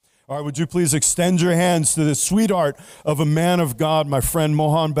All right, would you please extend your hands to this sweetheart of a man of God, my friend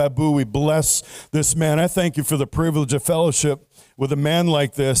Mohan Babu. We bless this man. I thank you for the privilege of fellowship with a man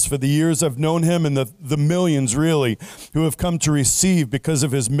like this, for the years I've known him and the millions, really, who have come to receive because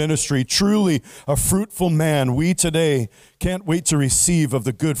of his ministry. Truly a fruitful man. We today can't wait to receive of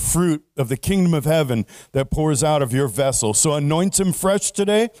the good fruit of the kingdom of heaven that pours out of your vessel. So anoint him fresh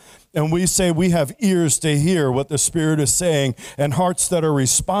today. And we say we have ears to hear what the Spirit is saying and hearts that are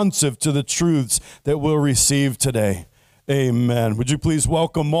responsive to the truths that we'll receive today. Amen. Would you please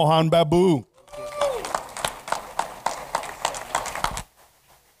welcome Mohan Babu?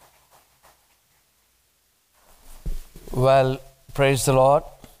 Well, praise the Lord.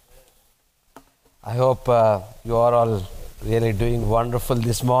 I hope you are all really doing wonderful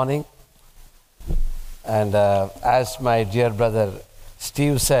this morning. And as my dear brother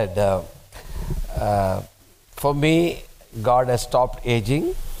Steve said, for me, God has stopped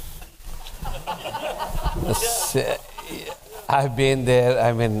aging. I've been there,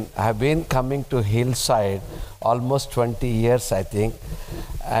 I've been coming to Hillside almost 20 years, I think.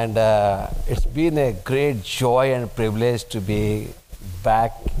 And it's been a great joy and privilege to be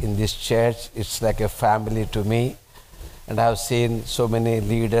back in this church. It's like a family to me. And I've seen so many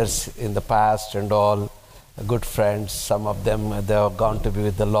leaders in the past and all, good friends. Some of them, they have gone to be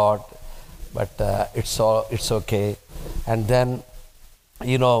with the Lord, but it's okay. And then,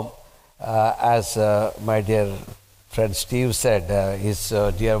 you know, as my dear friend Steve said, his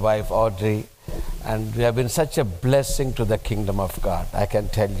dear wife Audrey, and we have been such a blessing to the kingdom of God. I can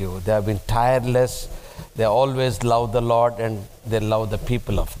tell you, they have been tireless. They always love the Lord and they love the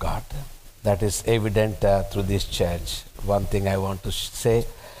people of God. That is evident through this church. One thing I want to say.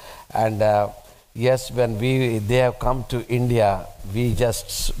 And yes, when they have come to India, we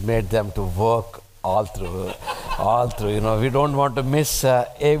just made them to work all through. You know, we don't want to miss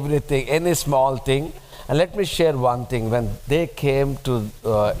everything, any small thing. And let me share one thing. When they came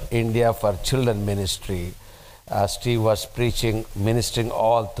to India for children ministry, Steve was preaching, ministering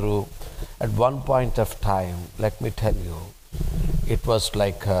all through. At one point of time, let me tell you, it was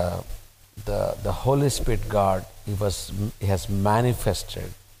like the Holy Spirit God, He has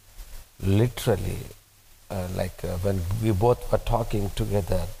manifested literally, when we both were talking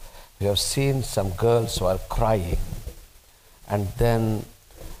together, we have seen some girls who are crying. And then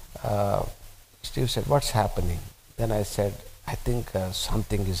Steve said, "What's happening?" Then I said, "I think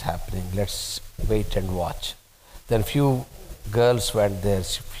something is happening. Let's wait and watch." Then few girls went there,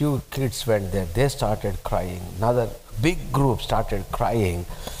 few kids went there. They started crying. Another big group started crying.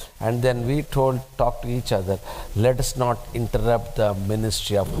 And then we talked to each other, let us not interrupt the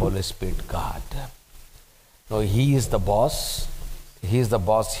ministry of Holy Spirit God. No, He is the boss. He is the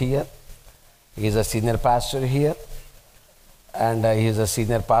boss here. He is a senior pastor here. And He is a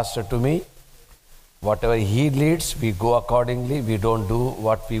senior pastor to me. Whatever He leads, we go accordingly. We don't do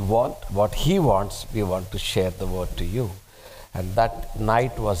what we want. What He wants, we want to share the word to you. And that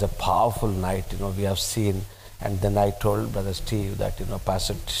night was a powerful night. You know, we have seen. And then I told Brother Steve that, you know,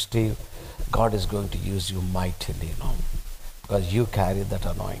 Pastor Steve, God is going to use you mightily, you know, because you carry that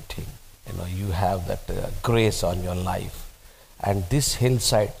anointing. You know, you have that grace on your life. And this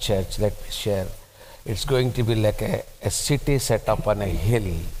Hillside Church, let me share, it's going to be like a city set up on a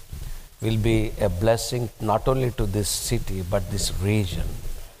hill, will be a blessing not only to this city, but this region.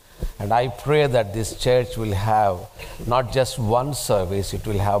 And I pray that this church will have not just one service, it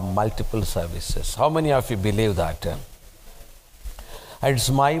will have multiple services. How many of you believe that? And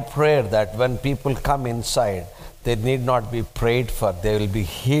it's my prayer that when people come inside, they need not be prayed for, they will be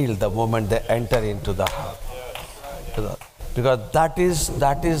healed the moment they enter into the house. Because that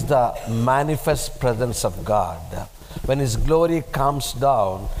is the manifest presence of God. When His glory comes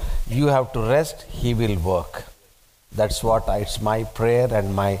down, you have to rest, He will work. That's what it's my prayer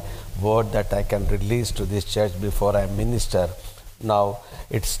and my word that I can release to this church before I minister. Now,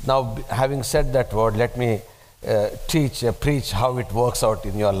 having said that word, let me preach how it works out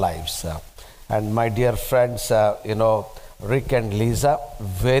in your lives. And my dear friends, you know, Rick and Lisa,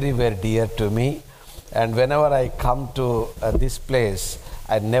 very, very dear to me. And whenever I come to this place,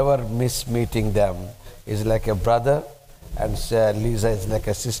 I never miss meeting them. It's like a brother, and Lisa is like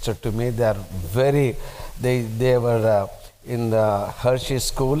a sister to me. They are very... They were in the Hershey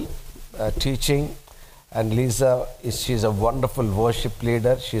School teaching, and Lisa, she's a wonderful worship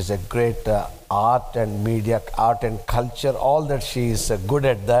leader. She's a great art and media, art and culture, all that she is good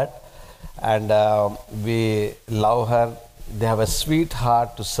at that. And we love her. They have a sweet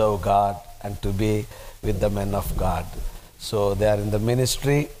heart to serve God and to be with the men of God. So they are in the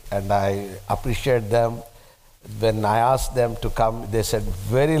ministry, and I appreciate them. when I asked them to come, they said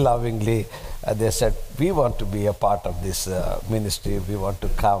very lovingly, they said, we want to be a part of this ministry, we want to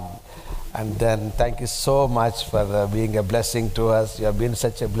come. And then thank you so much for being a blessing to us. You have been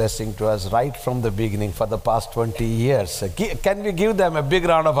such a blessing to us right from the beginning for the past 20 years. Can we give them a big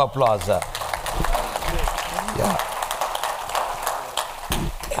round of applause? Yeah.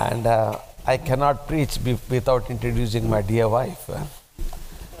 And I cannot preach without introducing my dear wife.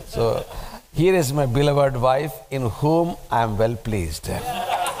 So here is my beloved wife in whom I am well pleased.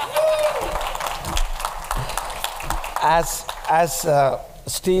 As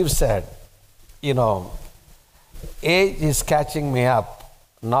Steve said, you know, age is catching me up,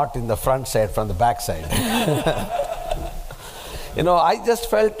 not in the front side, from the back side. You know, I just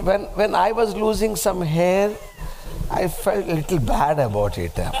felt when I was losing some hair, I felt a little bad about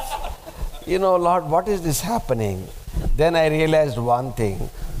it. You know, Lord, what is this happening? Then I realized one thing.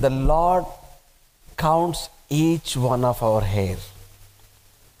 The Lord counts each one of our hair.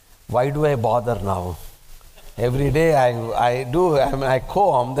 Why do I bother now? Every day I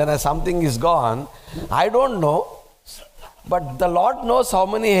comb, then something is gone. I don't know. But the Lord knows how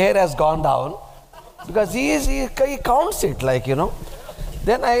many hair has gone down. Because He counts it, like, you know.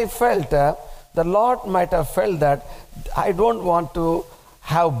 Then I felt, the Lord might have felt that I don't want to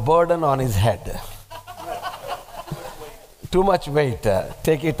have burden on His head. Too much weight.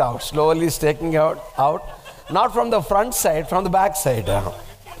 Take it out. Slowly taking out. Not from the front side, from the back side.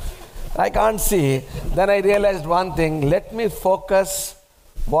 I can't see. Then I realized one thing. Let me focus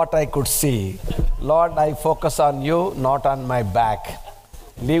what I could see. Lord, I focus on you, not on my back.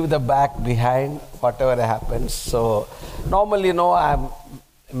 Leave the back behind, whatever happens. So normally, you know, I'm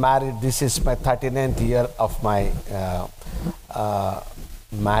married. This is my 39th year of my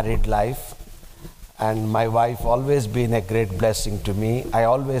married life. And my wife always been a great blessing to me. I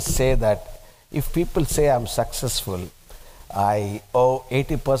always say that if people say I'm successful, I owe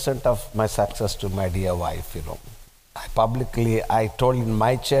 80% of my success to my dear wife, you know. I told in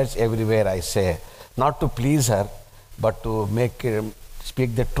my church, everywhere I say, not to please her, but to make her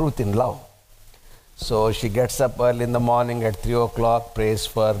speak the truth in love. So she gets up early in the morning at 3 o'clock, prays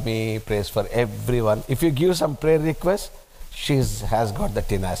for me, prays for everyone. If you give some prayer request, she has got the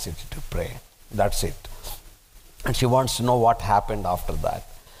tenacity to pray. That's it. And she wants to know what happened after that.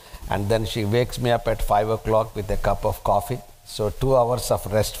 And then she wakes me up at 5 o'clock with a cup of coffee. So 2 hours of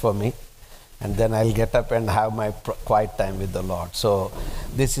rest for me. And then I'll get up and have my quiet time with the Lord. So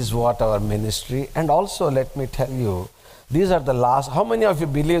this is what our ministry. And also let me tell you, these are the last. How many of you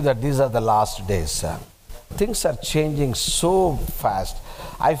believe that these are the last days? Things are changing so fast.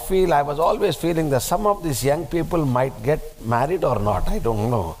 I was always feeling that some of these young people might get married or not. I don't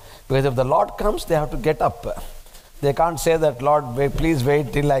know. Because if the Lord comes, they have to get up. They can't say that, Lord, please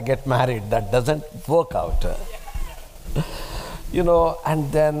wait till I get married. That doesn't work out. You know,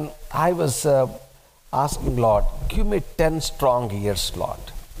 and then I was asking Lord, give me 10 strong years, Lord.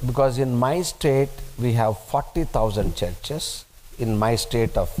 Because in my state, we have 40,000 churches in my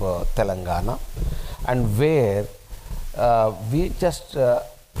state of Telangana. And where we just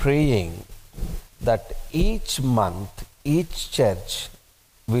praying that each month, each church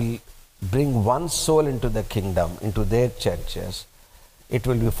will bring one soul into the kingdom, into their churches. It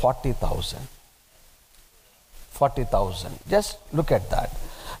will be 40,000. 40,000. Just look at that.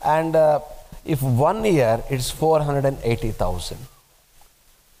 And if 1 year, it's 480,000.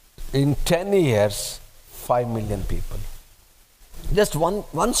 In 10 years, 5 million people. Just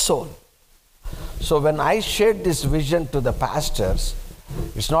one soul. So when I shared this vision to the pastors,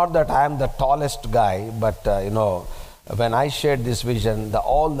 it's not that I am the tallest guy, but when I shared this vision,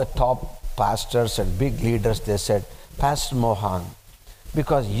 all the top pastors and big leaders, they said, Pastor Mohan,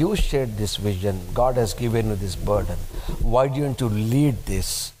 because you shared this vision, God has given you this burden. Why don't you lead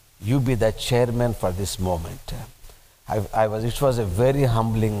this? You be the chairman for this moment. It was a very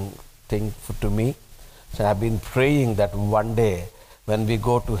humbling thing to me. So I've been praying that one day when we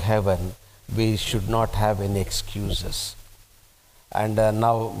go to heaven, we should not have any excuses. And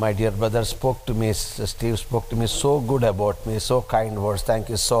now my dear brother spoke to me, Steve spoke to me so good about me, so kind words, thank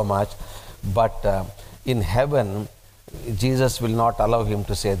you so much. But in heaven, Jesus will not allow him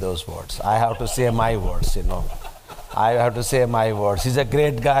to say those words. I have to say my words, I have to say my words. He's a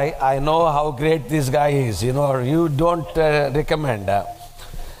great guy. I know how great this guy is, you don't recommend.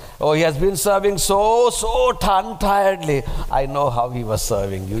 Oh, he has been serving so untiredly. I know how he was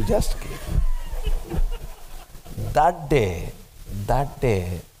serving. You just keep. That day,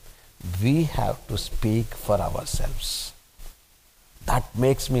 we have to speak for ourselves. That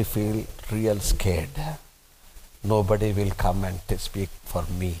makes me feel real scared. Nobody will come and speak for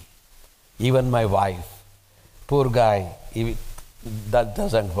me. Even my wife. Poor guy, that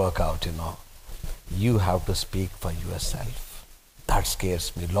doesn't work out, you know. You have to speak for yourself. That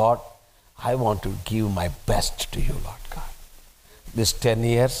scares me. Lord, I want to give my best to you, Lord God. This 10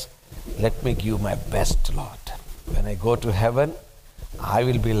 years, let me give my best, Lord. When I go to heaven, I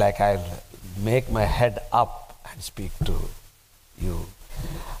will be like, I'll make my head up and speak to you.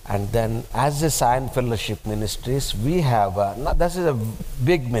 And then as a Zion Fellowship Ministries, we have, this is a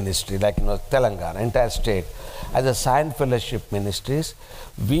big ministry, like, you know, Telangana, entire state. As a Zion Fellowship Ministries,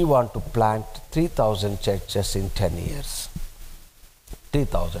 we want to plant 3,000 churches in 10 years.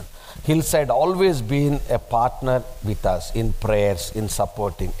 3,000. Hillside always been a partner with us in prayers, in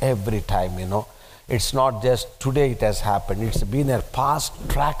supporting every time, you know. It's not just today it has happened. It's been a past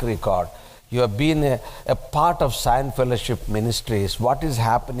track record. You have been a part of Zion Fellowship Ministries. What is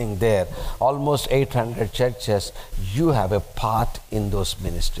happening there? Almost 800 churches. You have a part in those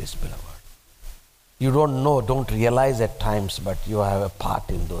ministries, beloved. You don't know, don't realize at times, but you have a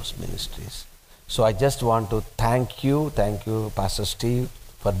part in those ministries. So I just want to thank you, Pastor Steve,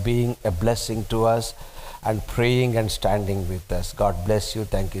 for being a blessing to us and praying and standing with us. God bless you.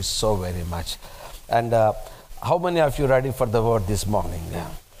 Thank you so very much. And how many of you ready for the word this morning? Yeah.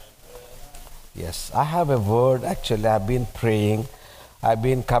 Yes, I have a word. Actually, I've been praying. I've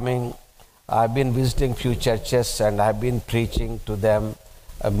been coming. I've been visiting few churches and I've been preaching to them,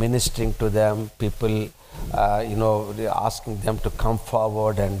 ministering to them. People, asking them to come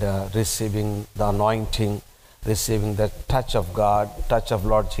forward and receiving the anointing, receiving the touch of God, touch of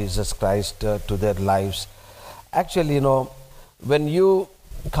Lord Jesus Christ to their lives. Actually, you know, when you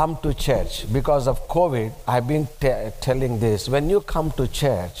come to church, because of COVID, I've been telling this, when you come to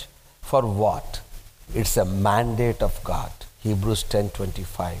church, for what? It's a mandate of God. Hebrews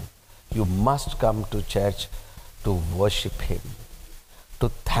 10:25. You must come to church to worship Him, to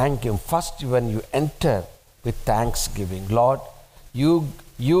thank Him. First, when you enter with thanksgiving, Lord, you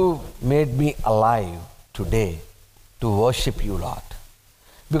made me alive today to worship you, Lord.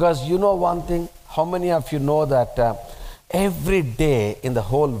 Because you know one thing, how many of you know that every day in the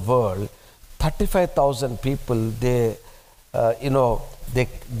whole world, 35,000 people, they go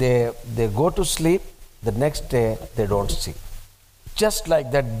to sleep, the next day they don't sleep. Just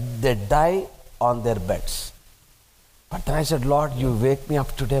like that, they die on their beds. But then I said, Lord, you wake me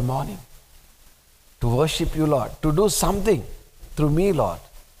up today morning to worship you, Lord, to do something through me, Lord.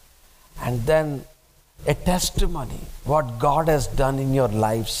 And then a testimony, what God has done in your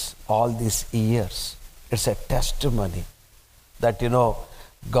lives all these years. It's a testimony that, you know,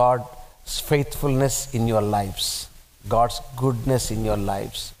 God's faithfulness in your lives, God's goodness in your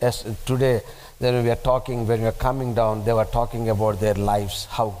lives. Yes, today, when we are talking, when we are coming down, they were talking about their lives,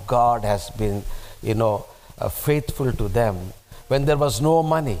 how God has been, faithful to them. When there was no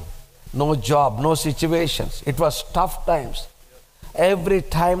money, no job, no situations, it was tough times. Every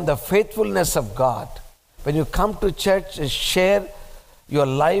time the faithfulness of God. When you come to church and share your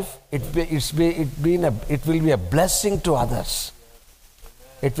life, it will be a blessing to others.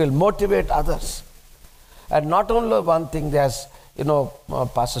 It will motivate others. And not only one thing, there's,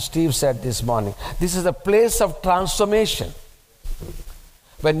 Pastor Steve said this morning, this is a place of transformation.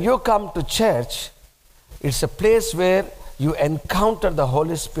 When you come to church, it's a place where you encounter the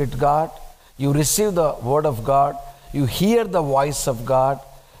Holy Spirit God, you receive the Word of God, you hear the voice of God,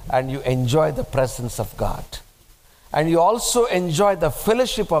 and you enjoy the presence of God. And you also enjoy the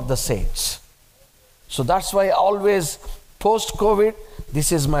fellowship of the saints. So that's why always, post-COVID,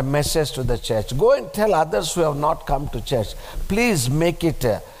 this is my message to the church. Go and tell others who have not come to church, please make it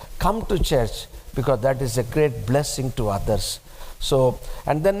come to church, because that is a great blessing to others. So,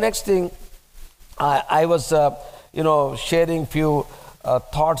 and then next thing, I was, sharing few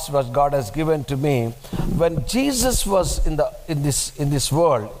thoughts what God has given to me. When Jesus was in this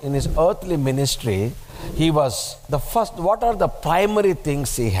world, in his earthly ministry, he was the first. What are the primary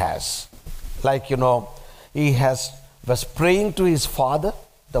things he has? Like, he was praying to his Father,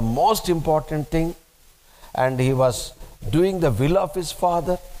 the most important thing, and he was doing the will of his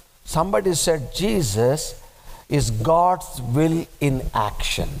Father. Somebody said Jesus is God's will in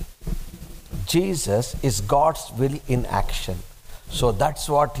action. Jesus is God's will in action. So that's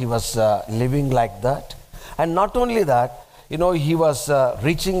what he was living like that. And not only that, he was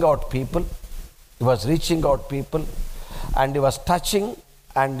reaching out people. He was reaching out people, and he was touching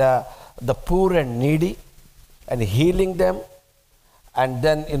and the poor and needy and healing them, and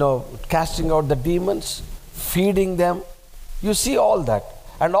then, casting out the demons, feeding them. You see all that.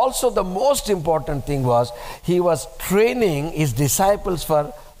 And also the most important thing was he was training his disciples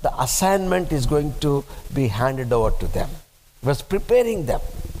for the assignment is going to be handed over to them. He was preparing them.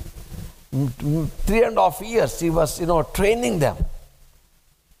 3.5 years he was, training them.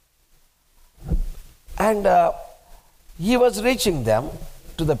 And he was reaching them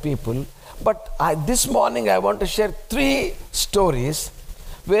to the people. But this morning I want to share 3 stories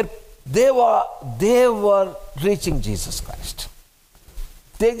where they were reaching Jesus Christ.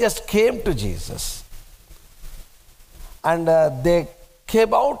 They just came to Jesus. And they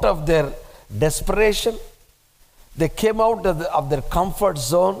came out of their desperation. They came out of their comfort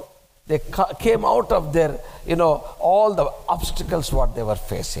zone. They came out of their, all the obstacles what they were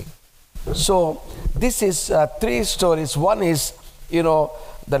facing. So this is 3 stories. One is,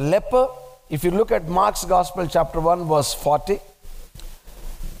 the leper. If you look at Mark's Gospel, chapter 1, verse 40.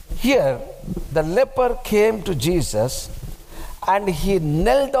 Here, the leper came to Jesus and he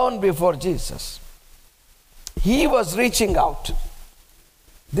knelt down before Jesus. He was reaching out.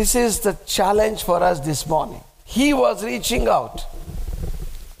 This is the challenge for us this morning. He was reaching out.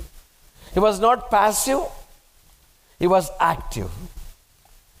 He was not passive. He was active.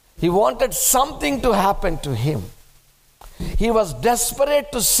 He wanted something to happen to him. He was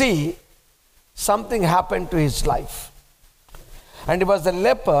desperate to see something happen to his life. And he was the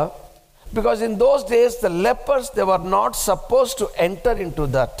leper, because in those days the lepers, they were not supposed to enter into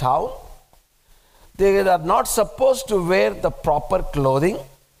the town. They are not supposed to wear the proper clothing.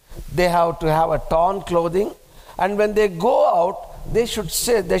 They have to have a torn clothing. And when they go out, they should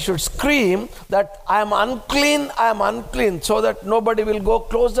scream that I am unclean, so that nobody will go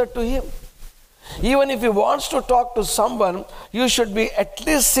closer to him. Even if he wants to talk to someone, you should be at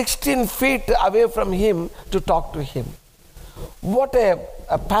least 16 feet away from him to talk to him. What a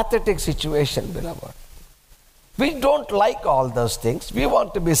pathetic situation, beloved. We don't like all those things. We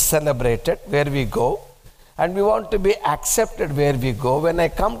want to be celebrated where we go, and we want to be accepted where we go. When I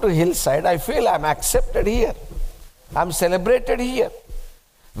come to Hillside, I feel I'm accepted here. I'm celebrated here.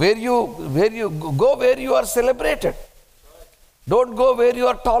 Where you go where you are celebrated. Don't go where you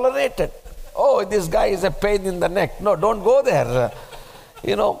are tolerated. Oh, this guy is a pain in the neck. No, don't go there.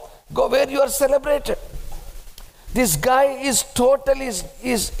 Go where you are celebrated. This guy is totally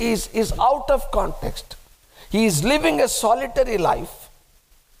is out of context. He is living a solitary life.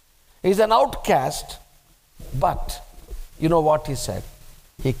 He is an outcast. But you know what he said?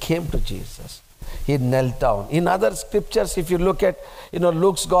 He came to Jesus. He knelt down. In other scriptures, if you look at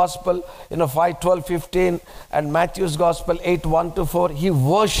Luke's Gospel, 5, 12, 15, and Matthew's Gospel 8, 1 to 4, he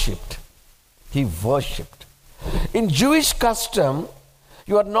worshipped. He worshipped. In Jewish custom,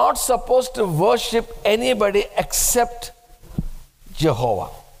 you are not supposed to worship anybody except Jehovah.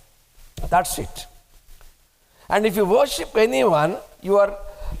 That's it. And if you worship anyone, you are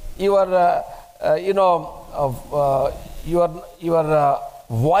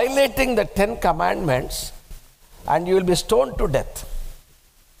violating the 10 commandments, and you will be stoned to death.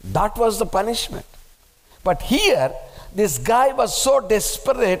 That was the punishment. But here, this guy was so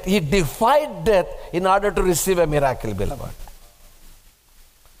desperate, he defied death in order to receive a miracle, beloved.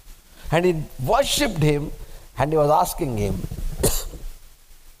 And he worshipped him, and he was asking him,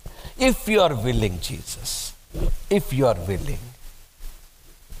 if you are willing, Jesus, if you are willing,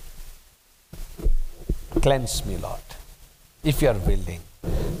 cleanse me, Lord. If you are willing.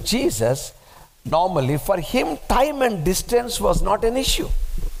 Jesus, normally for him, time and distance was not an issue.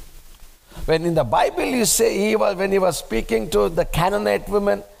 When in the Bible you say when he was speaking to the Canaanite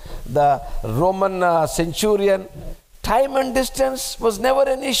woman, the Roman centurion, time and distance was never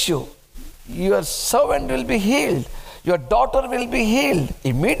an issue. Your servant will be healed. Your daughter will be healed.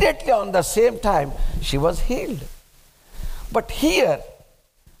 Immediately on the same time, she was healed. But here,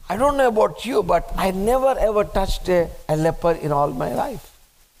 I don't know about you, but I never ever touched a leper in all my life.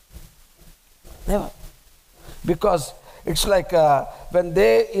 Never. Because it's like when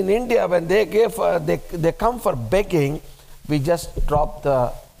in India, when they come for begging, we just drop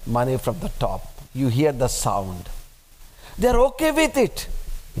the money from the top. You hear the sound. They're okay with it.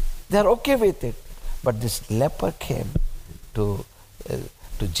 They're okay with it. But this leper came to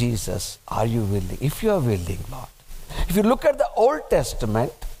Jesus. Are you willing? If you are willing, Lord. If you look at the Old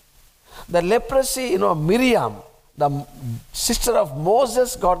Testament, the leprosy, Miriam, the sister of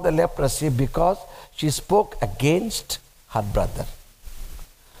Moses, got the leprosy because she spoke against her brother.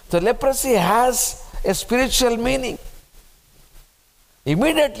 So leprosy has a spiritual meaning.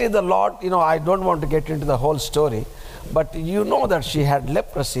 Immediately the Lord, I don't want to get into the whole story, but you know that she had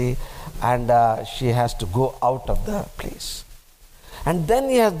leprosy and she has to go out of the place. And then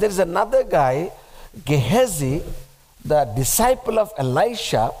there is another guy, Gehazi, the disciple of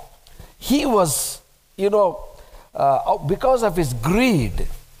Elisha. He was, because of his greed,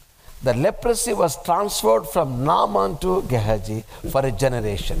 the leprosy was transferred from Naaman to Gehazi for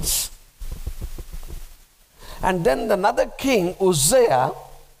generations. And then another king, Uzziah,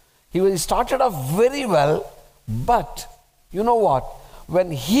 he started off very well, but you know what?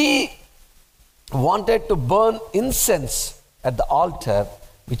 When he wanted to burn incense at the altar,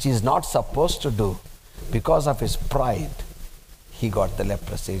 which he is not supposed to do, because of his pride, he got the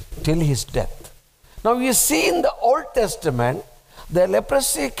leprosy till his death. Now you see in the Old Testament, the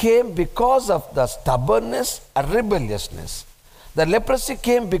leprosy came because of the stubbornness and rebelliousness. The leprosy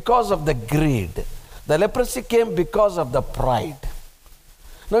came because of the greed. The leprosy came because of the pride.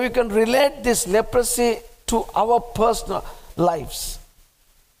 Now you can relate this leprosy to our personal lives.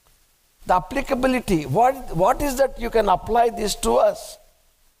 The applicability, what is that you can apply this to us?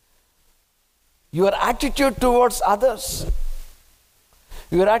 Your attitude towards others.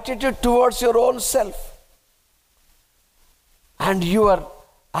 Your attitude towards your own self. And your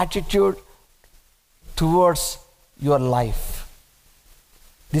attitude towards your life.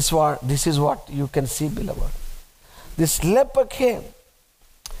 This is what you can see, beloved. This leper came.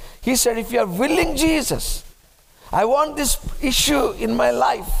 He said, if you are willing, Jesus, I want this issue in my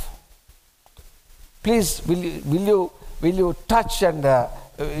life. Please, will you touch and,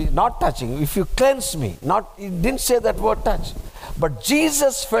 not touching, if you cleanse me. He didn't say that word touch. But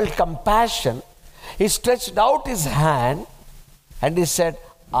Jesus felt compassion. He stretched out his hand and he said,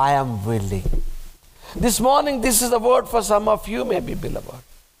 I am willing. This morning, this is a word for some of you, maybe, beloved.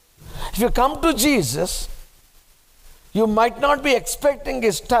 If you come to Jesus, you might not be expecting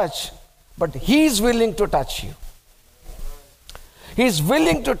his touch, but he is willing to touch you. He is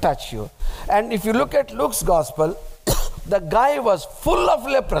willing to touch you. And if you look at Luke's gospel, the guy was full of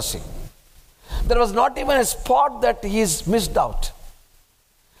leprosy. There was not even a spot that he's missed out.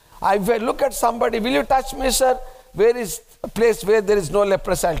 If I look at somebody, will you touch me, sir? Where is a place where there is no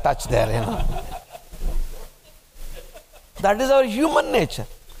leprosy? I'll touch there. That is our human nature.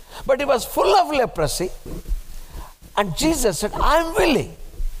 But he was full of leprosy. And Jesus said, I'm willing.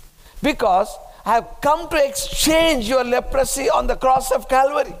 Because I have come to exchange your leprosy on the cross of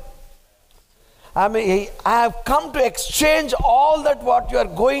Calvary. I have come to exchange all that what you are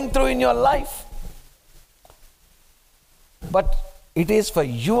going through in your life. But it is for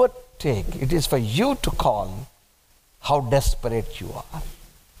your take. It is for you to call how desperate you are.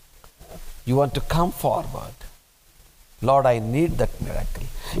 You want to come forward. Lord, I need that miracle.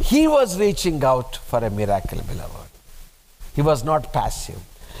 He was reaching out for a miracle, beloved. He was not passive.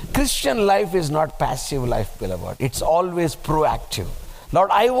 Christian life is not passive life, beloved. It's always proactive.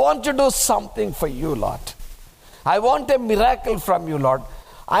 Lord, I want to do something for you, Lord. I want a miracle from you, Lord.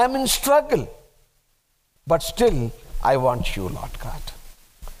 I am in struggle. But still, I want you, Lord God.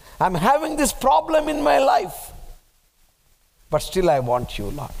 I'm having this problem in my life. But still, I want you,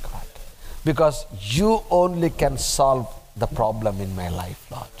 Lord God. Because you only can solve the problem in my life,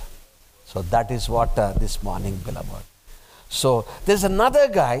 Lord. So that is what this morning, beloved. So there's another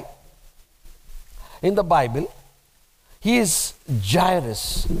guy in the Bible. He is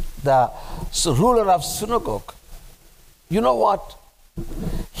Jairus, the ruler of synagogue. You know what?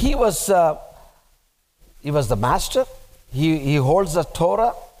 He was the master. He holds the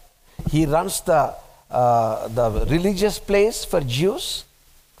Torah. He runs the religious place for Jews.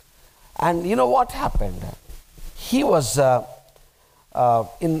 And you know what happened? He was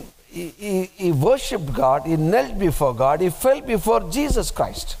he worshipped God. He knelt before God. He fell before Jesus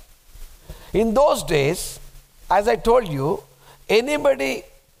Christ. In those days, as I told you, anybody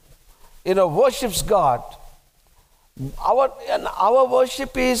worships God. Our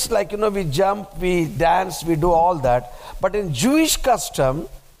worship is like, we jump, we dance, we do all that. But in Jewish custom,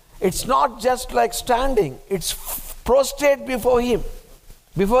 it's not just like standing. It's prostrate before him,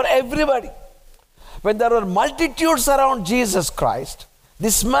 before everybody. When there were multitudes around Jesus Christ,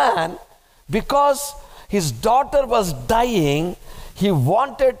 this man, because his daughter was dying, he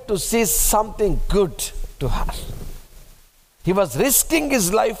wanted to see something good to her. He was risking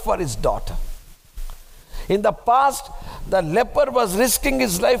his life for his daughter. In the past, the leper was risking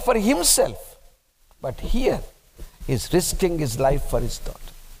his life for himself. But here, he's risking his life for his daughter.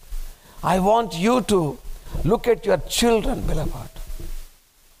 I want you to look at your children, beloved.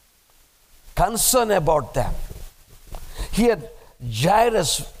 Concern about them. Here,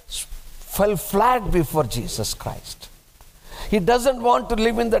 Jairus fell flat before Jesus Christ. He doesn't want to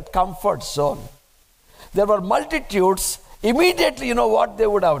live in that comfort zone. There were multitudes. Immediately, you know what they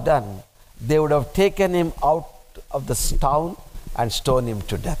would have done? They would have taken him out of the town and stoned him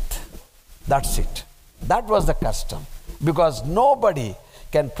to death. That's it. That was the custom. Because nobody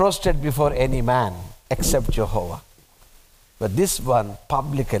can prostrate before any man except Jehovah. But this one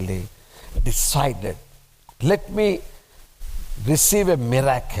publicly decided, let me receive a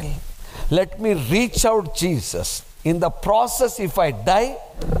miracle. Let me reach out Jesus. In the process, if I die,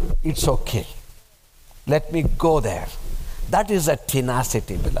 it's okay. Let me go there. That is a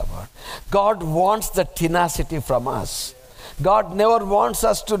tenacity, beloved. God wants the tenacity from us. God never wants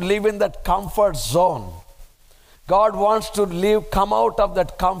us to live in that comfort zone. God wants to come out of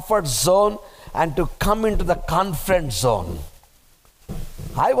that comfort zone and to come into the confront zone.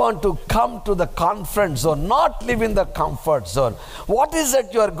 I want to come to the confront zone, not live in the comfort zone. What is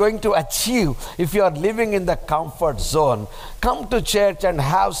it you are going to achieve if you are living in the comfort zone? Come to church and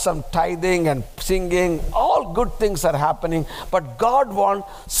have some tithing and singing. All good things are happening, but God wants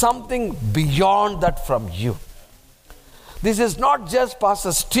something beyond that from you. This is not just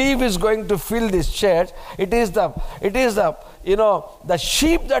Pastor Steve is going to fill this church. It is the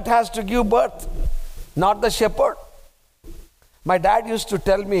sheep that has to give birth, not the shepherd. My dad used to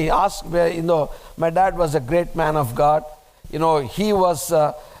tell me, my dad was a great man of God. He was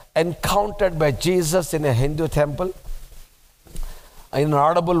encountered by Jesus in a Hindu temple in an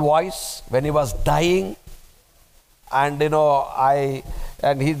audible voice when he was dying. And,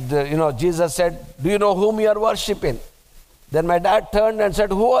 Jesus said, do you know whom you are worshiping? Then my dad turned and said,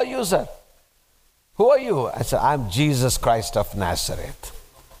 who are you, sir? Who are you? I said, I'm Jesus Christ of Nazareth.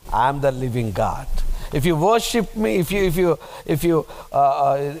 I'm the living God. If you worship me, if you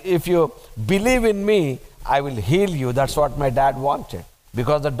believe in me, I will heal you. That's what my dad wanted.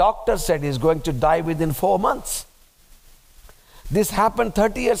 Because the doctor said he's going to die within 4 months. This happened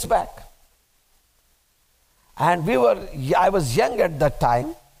 30 years back. And I was young at that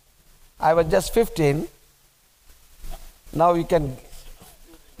time. I was just 15. Now you can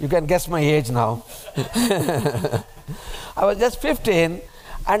guess my age now. I was just 15,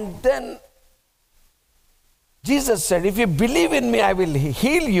 and then Jesus said, if you believe in me, I will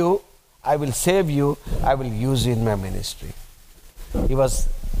heal you, I will save you, I will use you in my ministry.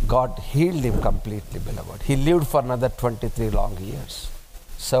 God healed him completely, beloved. He lived for another 23 long years,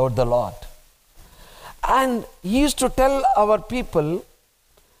 served the Lord. And he used to tell our people,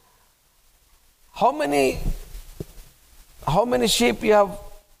 how many sheep you have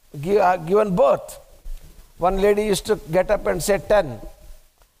given birth? One lady used to get up and say 10.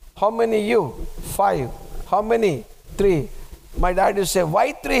 How many you? 5. How many? 3. My dad used to say,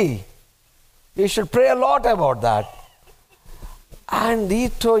 why 3? You should pray a lot about that. And he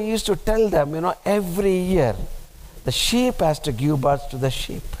used to tell them, every year the sheep has to give birth to the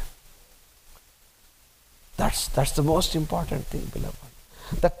sheep. That's the most important thing, beloved.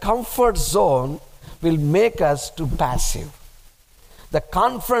 The comfort zone will make us too passive. The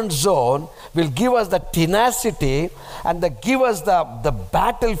confront zone will give us the tenacity and give us the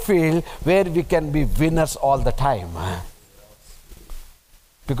battlefield where we can be winners all the time.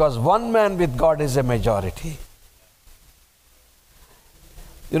 Because one man with God is a majority.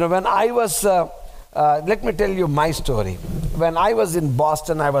 When I was, let me tell you my story. When I was in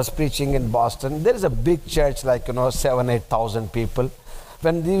Boston, I was preaching in Boston. There is a big church, 7,000-8,000 people.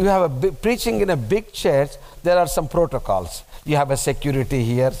 When you have preaching in a big church, there are some protocols. You have a security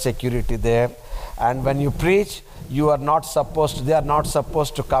here, security there. And when you preach, they are not supposed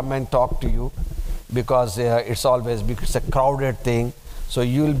to come and talk to you because it's a crowded thing. So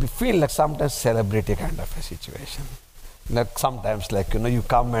you will feel like sometimes celebrity kind of a situation. Sometimes you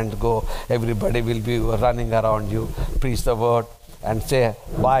come and go, everybody will be running around you, preach the word and say,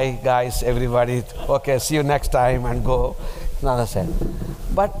 bye guys, everybody, okay, see you next time, and go.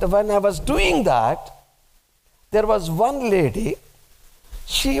 But when I was doing that, there was one lady,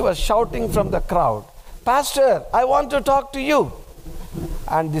 she was shouting from the crowd, Pastor, I want to talk to you.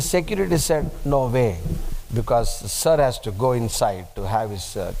 And the security said, no way, because sir has to go inside to have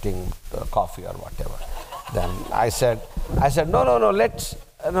his coffee or whatever. Then I said, no,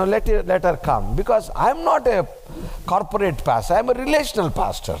 let her come, because I'm not a corporate pastor, I'm a relational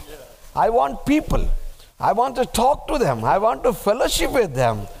pastor. I want people. I want to talk to them. I want to fellowship with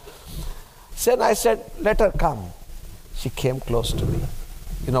them. Then I said, let her come. She came close to me.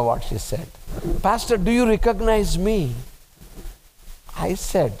 You know what she said? Pastor, do you recognize me? I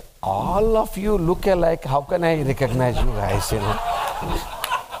said, all of you look alike. How can I recognize you guys?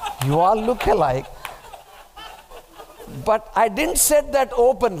 You all look alike. But I didn't say that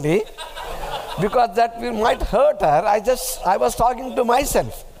openly because that might hurt her. I was talking to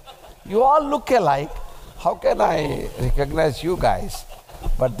myself. You all look alike. How can I recognize you guys?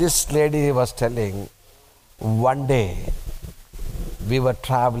 But this lady was telling, one day we were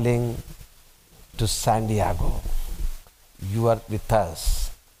traveling to San Diego. You were with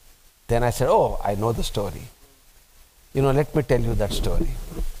us. Then I said, oh, I know the story. Let me tell you that story.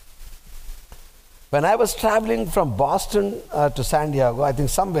 When I was traveling from Boston to San Diego, I think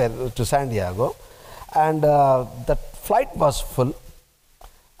somewhere to San Diego, and the flight was full,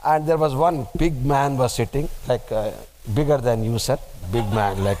 and there was one big man was sitting, like bigger than you, sir, big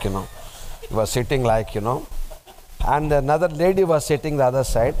man, like, was sitting like, and another lady was sitting the other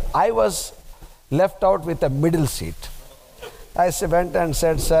side. I was left out with a middle seat. I went and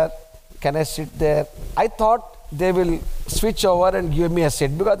said, sir, can I sit there? I thought they will switch over and give me a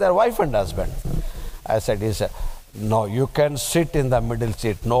seat because they're wife and husband. I said, he said, no, you can sit in the middle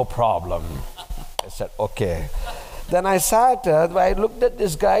seat, no problem. I said, okay. Then I sat, I looked at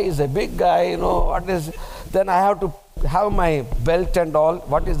this guy, he's a big guy, what is, then I have to have my belt and all,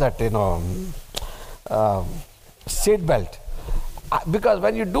 what is that, seat belt. Because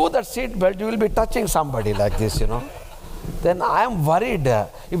when you do that seat belt, you will be touching somebody like this, Then I am worried.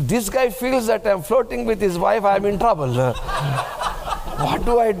 If this guy feels that I am flirting with his wife, I am in trouble. What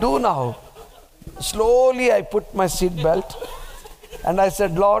do I do now? Slowly I put my seat belt and I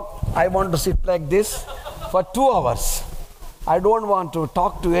said, Lord, I want to sit like this for 2 hours. I don't want to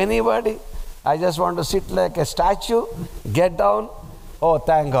talk to anybody. I just want to sit like a statue, get down. Oh,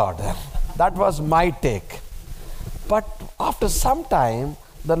 thank God. That was my take. But after some time,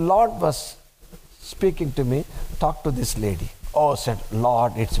 the Lord was speaking to me, talk to this lady. Oh, said,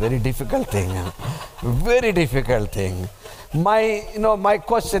 Lord, it's very difficult thing. Very difficult thing. My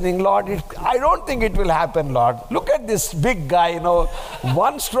questioning, Lord, I don't think it will happen, Lord. Look at this big guy,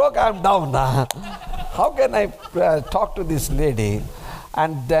 one stroke, I'm down. How can I talk to this lady?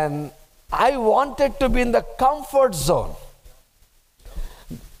 And then I wanted to be in the comfort zone.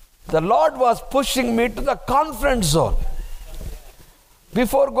 The Lord was pushing me to the confront zone.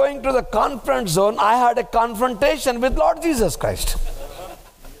 Before going to the confront zone, I had a confrontation with Lord Jesus Christ.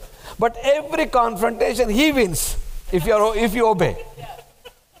 But every confrontation, He wins if you obey.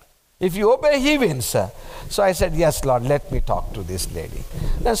 If you obey, He wins. So I said, yes, Lord, let me talk to this lady.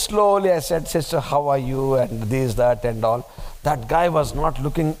 Then slowly I said, sister, how are you? And this, that, and all. That guy was not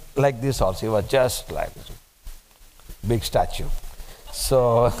looking like this also. He was just like big statue.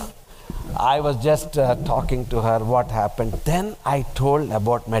 So I was just talking to her what happened. Then I told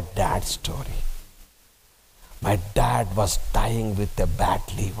about my dad's story. My dad was dying with a bad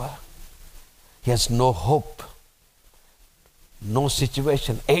liver. He has no hope, no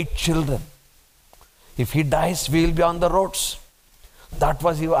situation, 8 children. If he dies, we will be on the roads. That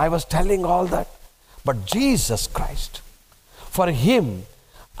was, I was telling all that. But Jesus Christ, for Him,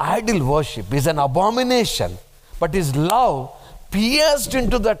 idol worship is an abomination, but His love pierced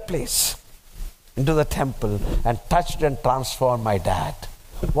into that place, into the temple, and touched and transformed my dad.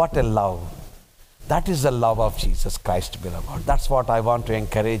 What a love. That is the love of Jesus Christ, beloved. That's what I want to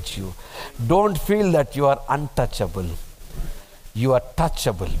encourage you. Don't feel that you are untouchable. You are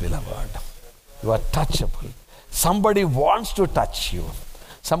touchable, beloved. You are touchable. Somebody wants to touch you.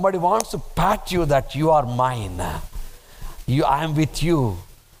 Somebody wants to pat you that you are mine. I am with you.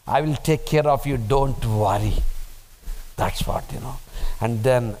 I will take care of you. Don't worry. That's what, And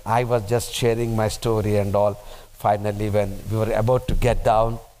then I was just sharing my story and all. Finally, when we were about to get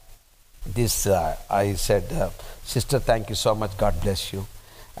down, I said, sister, thank you so much. God bless you.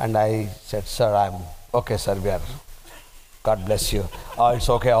 And I said, sir, I'm okay, sir. We are. God bless you. Oh, it's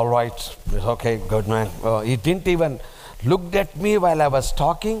okay. All right. It's okay. Good, man. He didn't even look at me while I was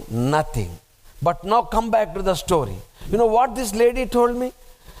talking. Nothing. But now come back to the story. You know what this lady told me?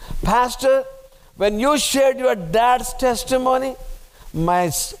 Pastor, when you shared your dad's testimony,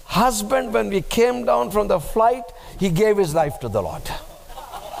 my husband, when we came down from the flight, he gave his life to the Lord.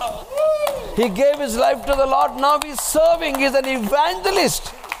 He gave his life to the Lord. Now he's serving. He's an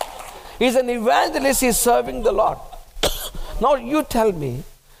evangelist. He's an evangelist. He's serving the Lord. Now you tell me,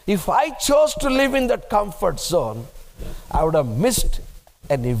 if I chose to live in that comfort zone, I would have missed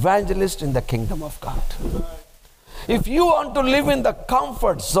an evangelist in the kingdom of God. If you want to live in the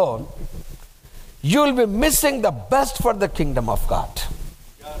comfort zone, you will be missing the best for the kingdom of God.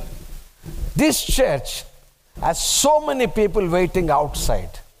 This church has so many people waiting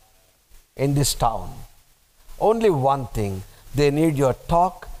outside in this town. Only one thing, they need your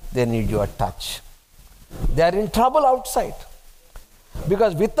talk, they need your touch. They are in trouble outside.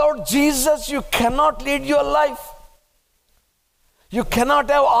 Because without Jesus, you cannot lead your life. You cannot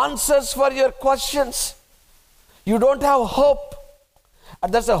have answers for your questions. You don't have hope.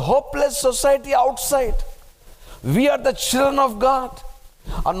 And there's a hopeless society outside. We are the children of God,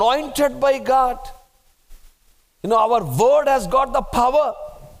 anointed by God. Our word has got the power.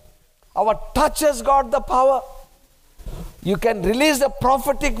 Our touch has got the power. You can release the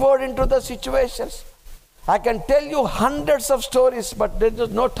prophetic word into the situations. I can tell you hundreds of stories, but there is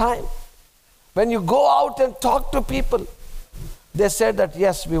no time. When you go out and talk to people, they say that,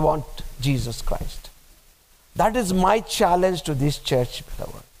 yes, we want Jesus Christ. That is my challenge to this church,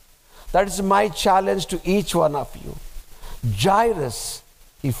 beloved. That is my challenge to each one of you. Jairus,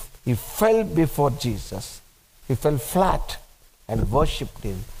 he fell before Jesus. He fell flat and worshipped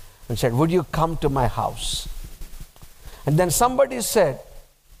him and said, would you come to my house? And then somebody said,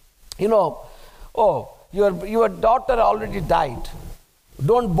 oh, your daughter already died.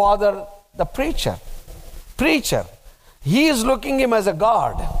 Don't bother the preacher. Preacher. He is looking him as a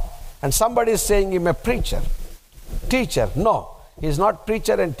God. And somebody is saying him a preacher. Teacher. No. He is not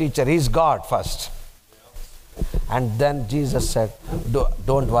preacher and teacher. He is God first. And then Jesus said,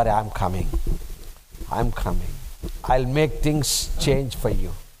 don't worry, I'm coming. I'm coming. I'll make things change for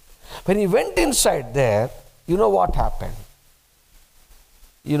you. When he went inside there, you know what happened?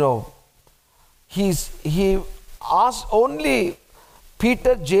 He asked only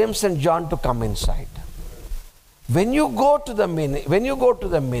Peter, James, and John to come inside. When you go to the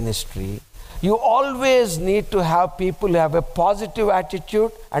ministry, you always need to have people who have a positive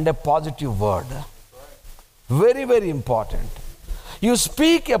attitude and a positive word. Very, very important. You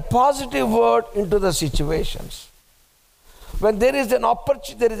speak a positive word into the situations. When there is an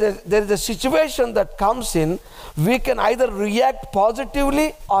opportunity, there is a situation that comes in, we can either react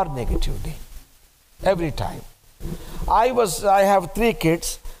positively or negatively. Every time. I have 3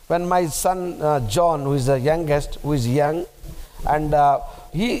 kids. When my son John, who is the youngest, who is young, and I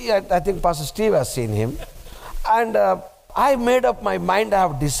think Pastor Steve has seen him, and I made up my mind, I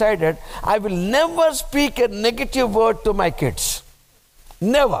have decided, I will never speak a negative word to my kids.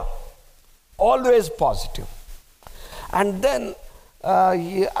 Never. Always positive. And then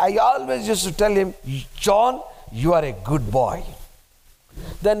I always used to tell him, John, you are a good boy.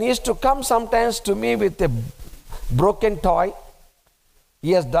 Then he used to come sometimes to me with a broken toy.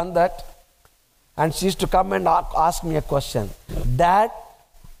 He has done that. And she used to come and ask me a question. Dad,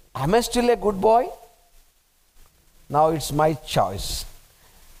 am I still a good boy? Now it's my choice.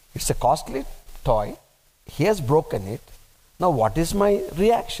 It's a costly toy. He has broken it. Now what is my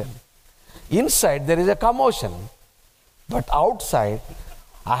reaction? Inside there is a commotion. But outside,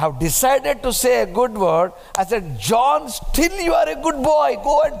 I have decided to say a good word. I said, John, still you are a good boy.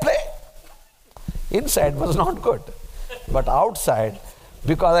 Go and play. Inside was not good. But outside,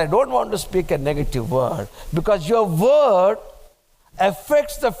 because I don't want to speak a negative word, because your word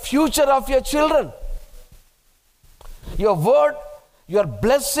affects the future of your children. Your word, your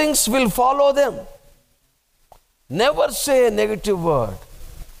blessings will follow them. Never say a negative word,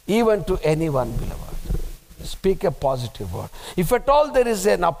 even to anyone, beloved. Speak a positive word. If at all there is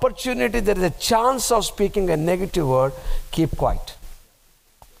an opportunity, there is a chance of speaking a negative word, keep quiet.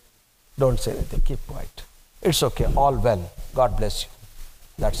 Don't say anything, keep quiet. It's okay, all well. God bless you.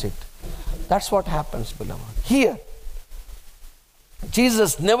 That's it. That's what happens, beloved. Here,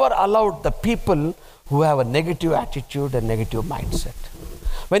 Jesus never allowed the people who have a negative attitude and negative mindset.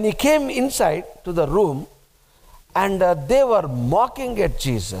 When he came inside to the room, and they were mocking at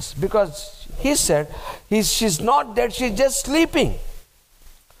Jesus because he said, she's not dead, she's just sleeping.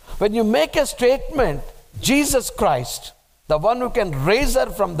 When you make a statement, Jesus Christ, the one who can raise her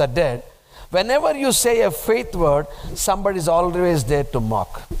from the dead, whenever you say a faith word, somebody is always there to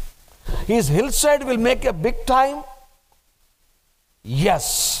mock. His hillside will make a big time?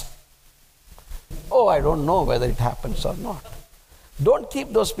 Yes. Oh, I don't know whether it happens or not. Don't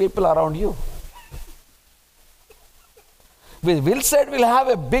keep those people around you. Hillside will have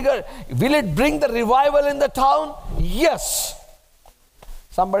a bigger, will it bring the revival in the town? Yes.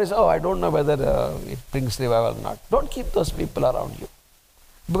 Somebody says, oh, I don't know whether it brings revival or not. Don't keep those people around you.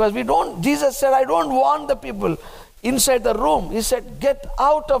 Because Jesus said, I don't want the people inside the room. He said, get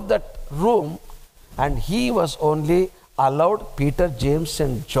out of that room. And he was only allowed Peter, James,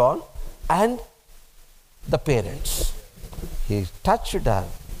 and John and the parents. He touched her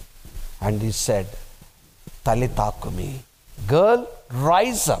and he said, Talitha kumi. Girl,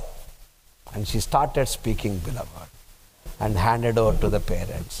 rise up. And she started speaking, beloved, and handed over to the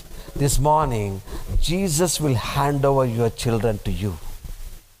parents. This morning, Jesus will hand over your children to you.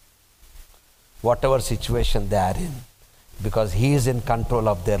 Whatever situation they are in, because he is in control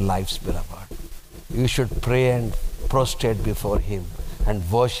of their lives, beloved. You should pray and prostrate before him and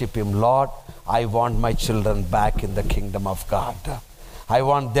worship him. Lord, I want my children back in the kingdom of God. I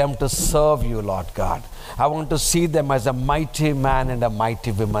want them to serve you, Lord God. I want to see them as a mighty man and a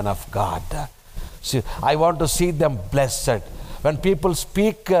mighty woman of God. See, I want to see them blessed. When people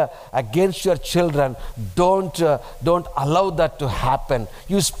speak against your children, don't allow that to happen.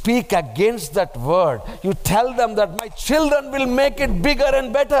 You speak against that word. You tell them that my children will make it bigger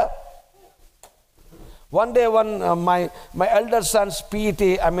and better. One day, my elder son's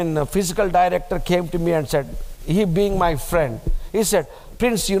PET, physical director came to me and said, he being my friend, he said,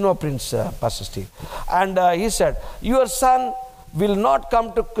 Prince, you know Prince, Pastor Steve. And he said, your son will not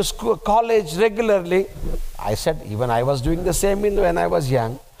come to school, college regularly. I said, even I was doing the same when I was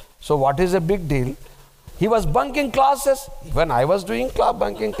young. So what is a big deal? He was bunking classes. When I was doing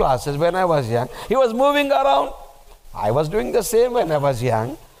bunking classes when I was young, he was moving around. I was doing the same when I was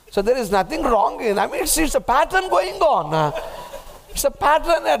young. So there is nothing wrong in it. It's a pattern going on. It's a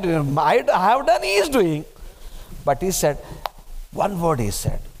pattern that I have done, he is doing. But he said, one word he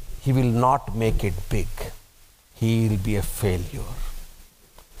said, he will not make it big. He will be a failure.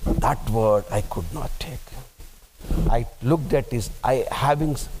 That word I could not take. I looked at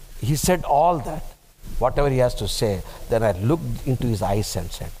he said all that, whatever he has to say. Then I looked into his eyes and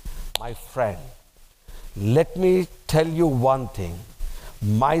said, my friend, let me tell you one thing.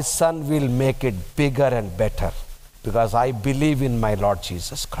 My son will make it bigger and better because I believe in my Lord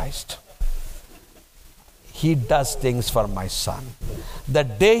Jesus Christ. He does things for my son. The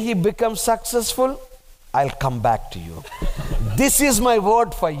day he becomes successful, I'll come back to you. This is my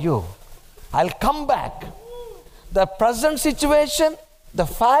word for you. I'll come back. The present situation, the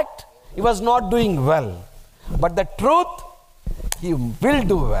fact, he was not doing well. But the truth, he will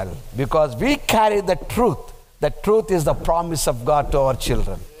do well because we carry the truth. The truth is the promise of God to our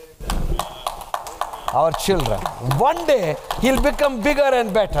children. Our children. One day, he'll become bigger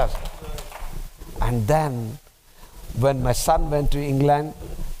and better. And then, when my son went to England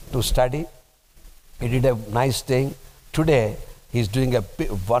to study, he did a nice thing. Today, he's doing a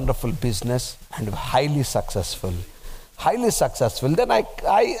wonderful business and highly successful. Highly successful. Then I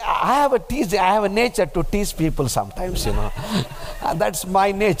have a nature to tease people sometimes, And that's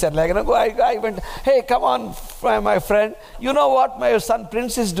my nature. Like, I went, hey, come on, my friend. You know what my son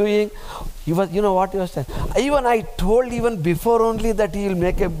Prince is doing? You know what he was saying? I told before only that he will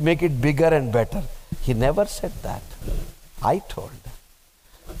make it bigger and better. He never said that. I told.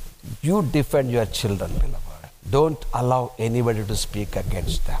 You defend your children, beloved. Don't allow anybody to speak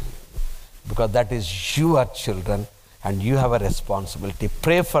against them. Because that is your children. And you have a responsibility.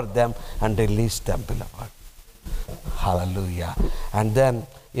 Pray for them and release them, beloved. Hallelujah. And then,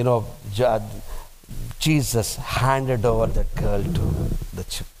 Jesus handed over that girl to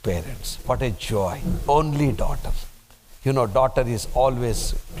the parents. What a joy. Only daughter. Daughter is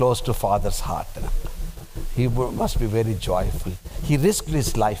always close to father's heart. He must be very joyful. He risked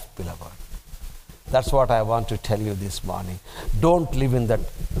his life, beloved. That's what I want to tell you this morning. Don't live in that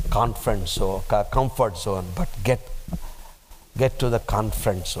comfort zone, but get to the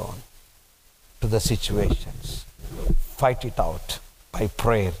comfort zone, to the situations. Fight it out by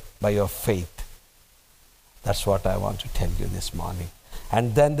prayer, by your faith. That's what I want to tell you this morning.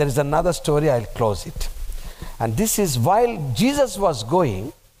 And then there is another story, I'll close it. And this is while Jesus was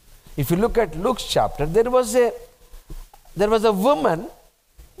going, if you look at Luke's chapter, there was a woman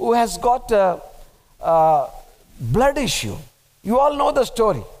who has got a blood issue. You all know the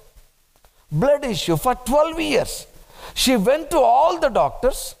story. Blood issue for 12 years. She went to all the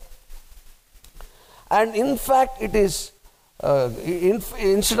doctors, and in fact, it is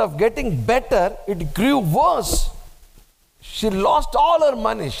instead of getting better, it grew worse. She lost all her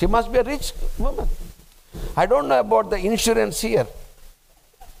money. She must be a rich woman. I don't know about the insurance here.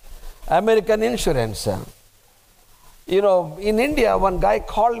 American insurance. In India, one guy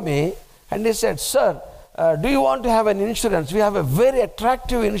called me and he said, sir, do you want to have an insurance? We have a very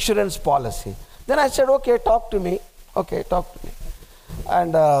attractive insurance policy. Then I said, okay, talk to me. Okay, talk to me.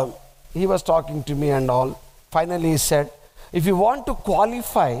 And he was talking to me and all. Finally, he said, if you want to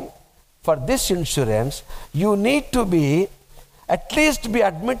qualify for this insurance, you need to at least be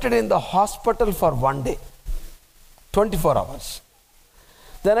admitted in the hospital for 1 day, 24 hours.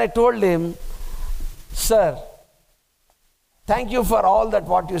 Then I told him, sir, thank you for all that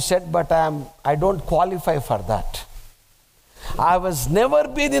what you said, but I don't qualify for that. I was never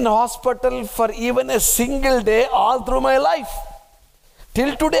been in hospital for even a single day all through my life.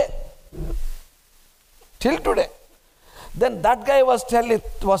 Till today. Till today. Then that guy was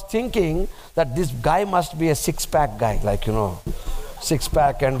thinking that this guy must be a six-pack guy,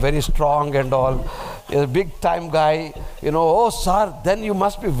 six-pack and very strong and all. A big time guy, oh sir, then you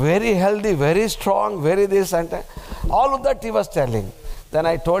must be very healthy, very strong, very this and that. All of that he was telling. Then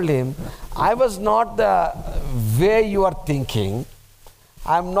I told him, I was not the way you are thinking.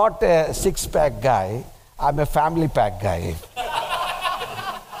 I'm not a six-pack guy. I'm a family pack guy.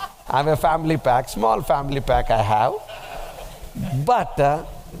 I'm a family pack, small family pack I have. But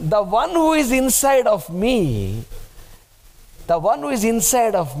the one who is inside of me,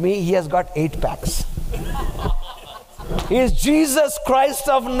 he has got 8 packs. He is Jesus Christ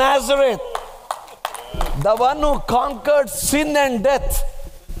of Nazareth, the one who conquered sin and death.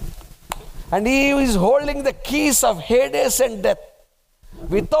 And he is holding the keys of Hades and death.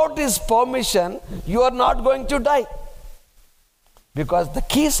 Without his permission, you are not going to die, because the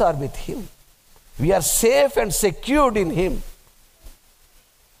keys are with him. We are safe and secured in him.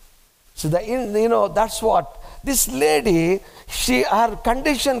 So that's what this lady, her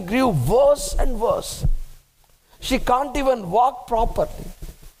condition grew worse and worse. She can't even walk properly.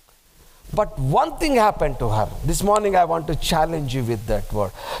 But one thing happened to her. This morning I want to challenge you with that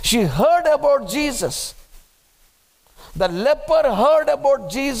word. She heard about Jesus. The leper heard about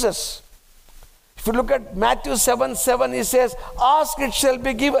Jesus. If you look at Matthew 7:7, he says, ask, it shall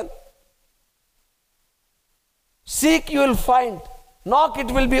be given. Seek, you will find. Knock, it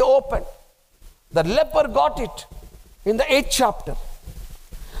will be opened. The leper got it in the 8th chapter.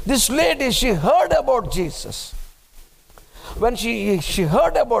 This lady, she heard about Jesus. When she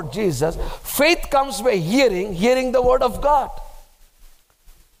heard about Jesus, faith comes by hearing the word of God.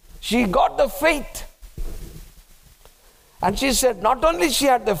 She got the faith. And she said, not only she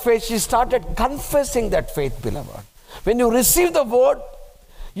had the faith, she started confessing that faith, beloved. When you receive the word,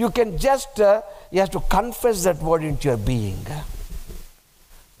 you can you have to confess that word into your being.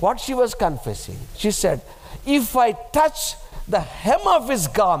 What she was confessing? She said, if I touch the hem of his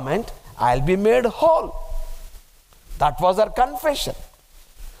garment, I'll be made whole. That was her confession.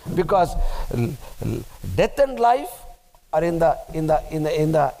 Because death and life are in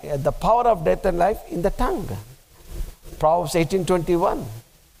the power of death and life in the tongue. Proverbs 18:21.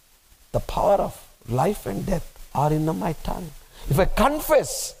 The power of life and death are in my tongue. If I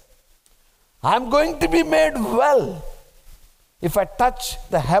confess, I'm going to be made well. If I touch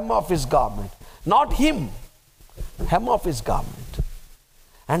the hem of his garment, not him, hem of his garment.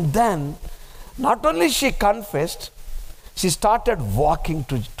 And then, not only she confessed, she started walking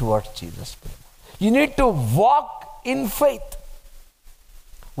towards Jesus. You need to walk in faith.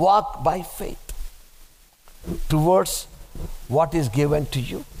 Walk by faith towards what is given to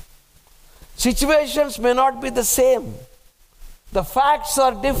you. Situations may not be the same. The facts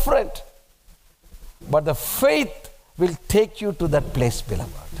are different. But the faith will take you to that place, beloved.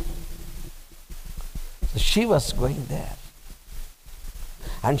 So she was going there.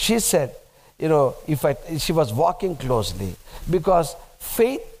 And she said, she was walking closely, because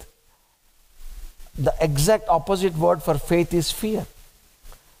faith, the exact opposite word for faith is fear.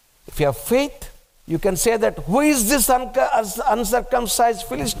 If you have faith, you can say that, who is this uncircumcised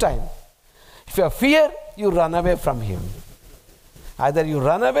Philistine? If you have fear, you run away from him. Either you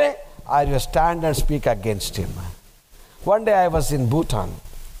run away or you stand and speak against him. One day I was in Bhutan.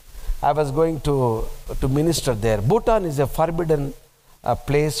 I was going to minister there. Bhutan is a forbidden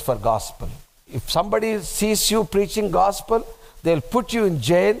place for gospel. If somebody sees you preaching gospel, they'll put you in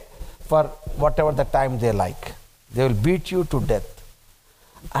jail for whatever the time they like. They will beat you to death.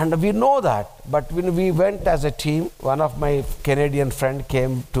 And we know that. But when we went as a team, one of my Canadian friend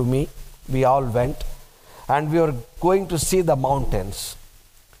came to me. We all went. And we were going to see the mountains.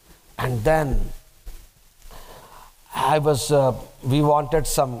 And then we wanted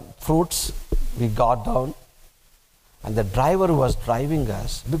some fruits. We got down. And the driver who was driving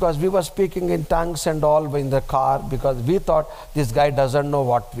us, because we were speaking in tongues and all in the car, because we thought this guy doesn't know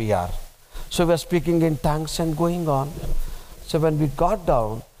what we are. So we were speaking in tongues and going on. So when we got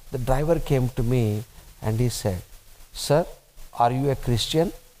down, the driver came to me and he said, sir, are you a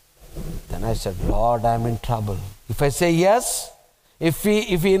Christian? Then I said, Lord, I'm in trouble. If I say yes, if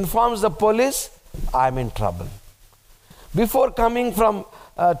he informs the police, I'm in trouble. Before coming to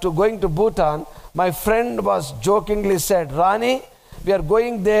going to Bhutan, my friend was jokingly said, Rani, we are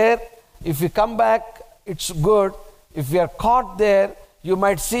going there. If we come back, it's good. If we are caught there, you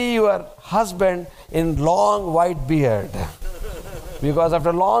might see your husband in long white beard. Because after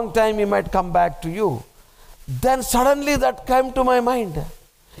a long time, he might come back to you. Then suddenly that came to my mind.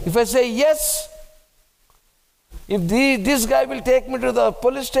 If I say yes, if this guy will take me to the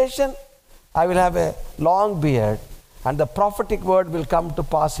police station, I will have a long beard and the prophetic word will come to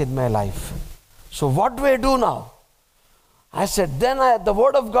pass in my life. So what do I do now? I said, then the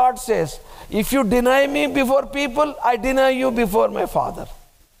word of God says, if you deny me before people, I deny you before my Father.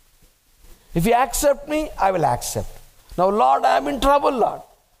 If you accept me, I will accept. Now, Lord, I am in trouble, Lord.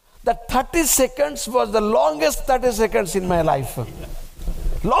 That 30 seconds was the longest 30 seconds in my life.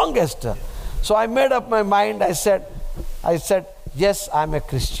 Longest. So I made up my mind. I said, yes, I'm a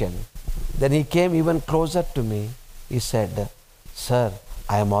Christian. Then he came even closer to me. He said, sir,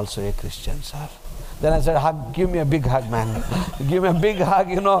 I am also a Christian, sir. Then I said, give me a big hug, man. Give me a big hug.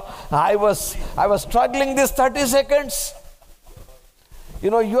 I was struggling these 30 seconds.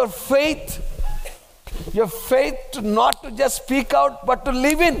 Your faith not to just speak out, but to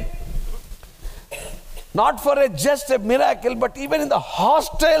live in. Not for just a miracle, but even in the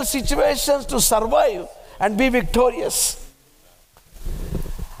hostile situations to survive and be victorious.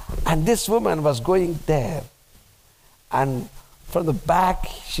 And this woman was going there, and from the back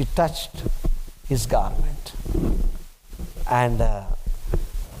she touched his garment. And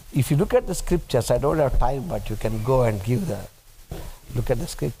if you look at the scriptures, I don't have time, but you can go and look at the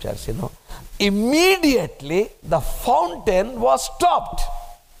scriptures, Immediately the fountain was stopped.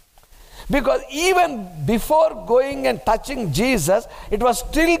 Because even before going and touching Jesus, it was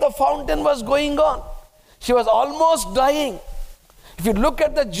still the fountain was going on. She was almost dying. If you look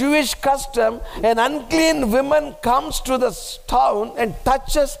at the Jewish custom, an unclean woman comes to the town and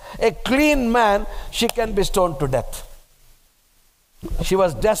touches a clean man, she can be stoned to death. She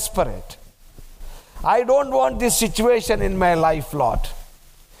was desperate. I don't want this situation in my life, Lord.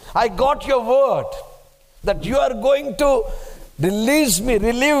 I got your word that you are going to relieve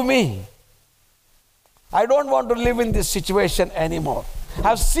me. I don't want to live in this situation anymore.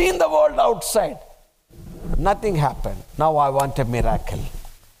 I've seen the world outside. Nothing happened. Now I want a miracle.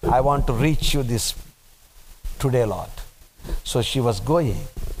 I want to reach you today, Lord. So she was going.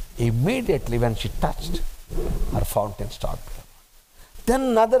 Immediately when she touched, her fountain stopped. Then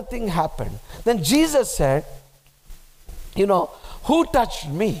another thing happened. Then Jesus said, who touched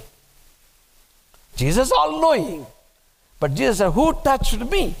me? Jesus all-knowing. But Jesus said, who touched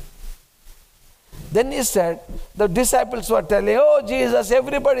me? Then he said, the disciples were telling, oh Jesus,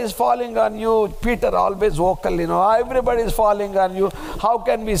 everybody is falling on you. Peter always vocal, everybody is falling on you. How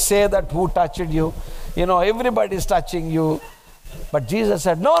can we say that who touched you? Everybody is touching you. But Jesus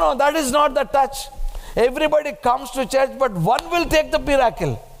said, no, that is not the touch. Everybody comes to church, but one will take the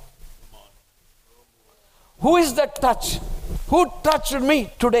miracle. Who is that touch? Who touched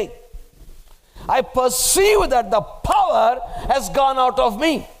me today? I perceive that the power has gone out of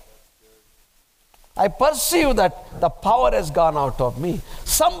me. I perceive that the power has gone out of me.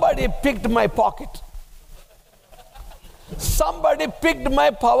 Somebody picked my pocket. Somebody picked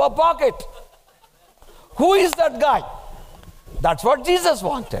my power pocket. Who is that guy? That's what Jesus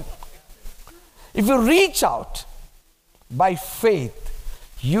wanted. If you reach out by faith,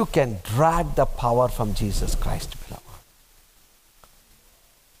 you can drag the power from Jesus Christ, beloved.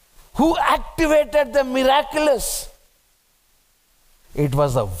 Who activated the miraculous? It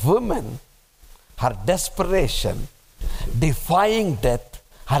was a woman, her desperation, defying death,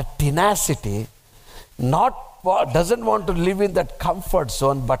 her tenacity, doesn't want to live in that comfort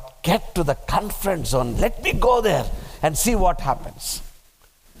zone, but get to the comfort zone. Let me go there and see what happens.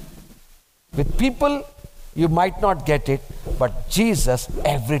 With people, you might not get it, but Jesus,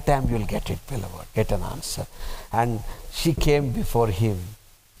 every time you'll get it, beloved, get an answer. And she came before him.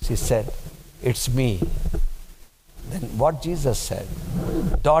 She said, it's me. Then what Jesus said,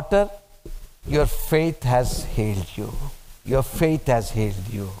 daughter, your faith has healed you. Your faith has healed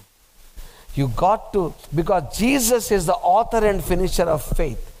you. You got to, because Jesus is the author and finisher of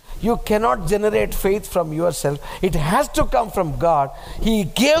faith. You cannot generate faith from yourself. It has to come from God. He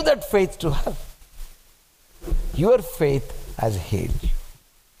gave that faith to her. Your faith has healed you.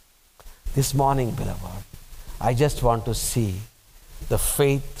 This morning, beloved, I just want to see the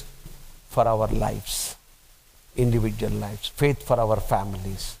faith for our lives, individual lives, faith for our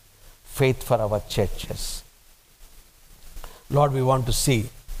families, faith for our churches. Lord, we want to see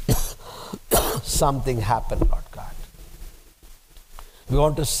something happen, Lord God. We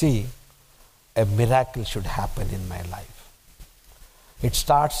want to see a miracle should happen in my life. It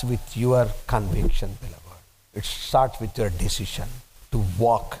starts with your conviction, beloved. It starts with your decision to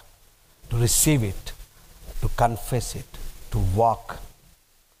walk, to receive it, to confess it, to walk,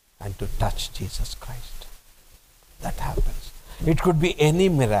 and to touch Jesus Christ. That happens. It could be any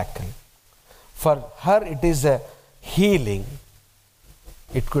miracle. For her, it is a healing.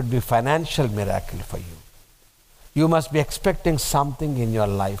 It could be financial miracle for you. You must be expecting something in your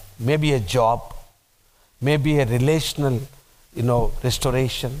life. Maybe a job, maybe a relational,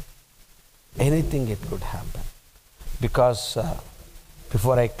 restoration. Anything it could happen. Because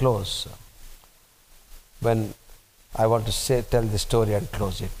before I close, when I want to tell the story and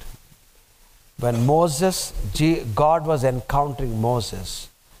close it. When God was encountering Moses,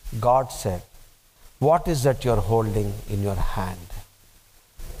 God said, what is that you're holding in your hand?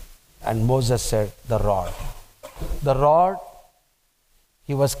 And Moses said, the rod. The rod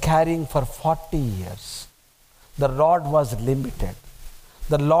he was carrying for 40 years. The rod was limited.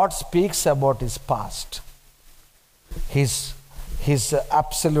 The Lord speaks about his past. His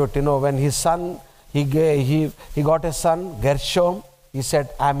absolute, when his son, he got a son, Gershom. He said,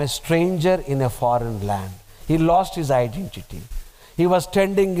 I'm a stranger in a foreign land. He lost his identity. He was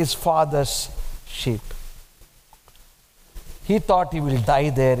tending his father's sheep. He thought he will die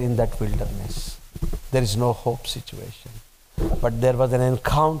there in that wilderness. There is no hope situation. But there was an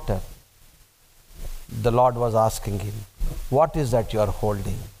encounter. The Lord was asking him, what is that you are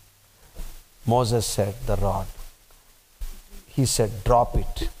holding? Moses said, the rod. He said, drop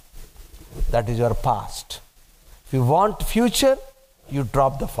it. That is your past. If you want future, you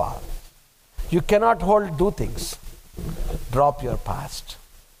drop the far. You cannot hold two things. Drop your past.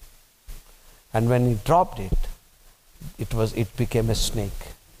 And when he dropped it, it became a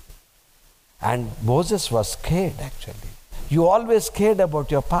snake. And Moses was scared actually. You always scared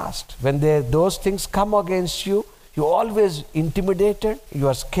about your past. When those things come against you, you always intimidated, you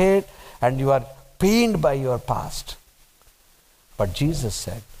are scared, and you are pained by your past. But Jesus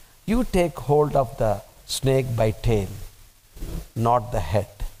said, you take hold of the snake by tail, not the head,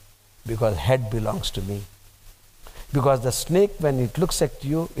 because head belongs to me. Because the snake, when it looks at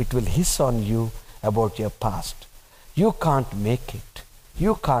you, it will hiss on you about your past. You can't make it.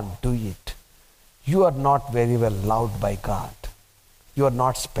 You can't do it. You are not very well loved by God. You are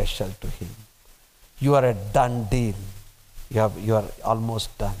not special to him. You are a done deal. You are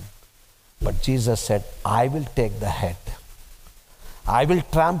almost done. But Jesus said, I will take the head. I will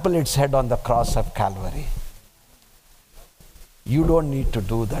trample its head on the cross of Calvary. You don't need to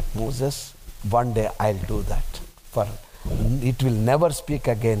do that, Moses. One day I'll do that. For it will never speak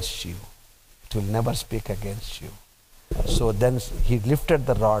against you. It will never speak against you. So then he lifted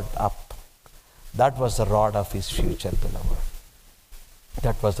the rod up. That was the rod of his future, beloved.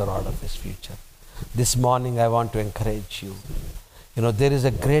 That was the rod of his future. This morning I want to encourage you. There is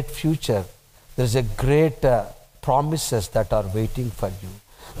a great future. There is a great promises that are waiting for you.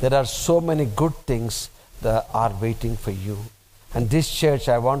 There are so many good things that are waiting for you. And this church,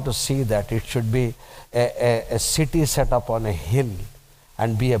 I want to see that it should be a city set up on a hill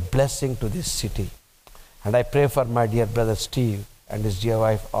and be a blessing to this city. And I pray for my dear brother Steve and his dear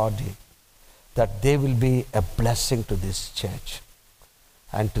wife Audie, that they will be a blessing to this church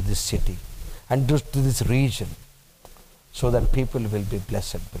and to this city and to this region, so that people will be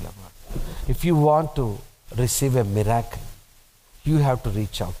blessed, beloved. If you want to receive a miracle, you have to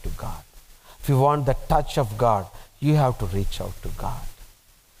reach out to God. If you want the touch of God, you have to reach out to God.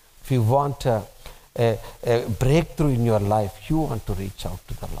 If you want a breakthrough in your life, you want to reach out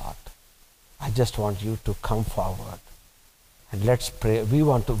to the Lord. I just want you to come forward and let's pray. We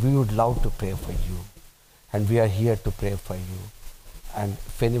would love to pray for you, and we are here to pray for you. And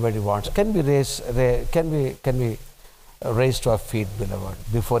if anybody wants, can we raise to our feet, beloved,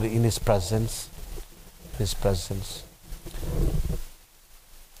 before in His presence? His presence.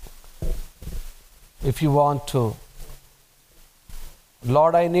 If you want to,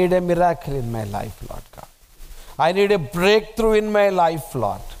 Lord, I need a miracle in my life, Lord God. I need a breakthrough in my life,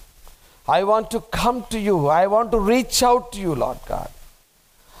 Lord. I want to come to you. I want to reach out to you, Lord God.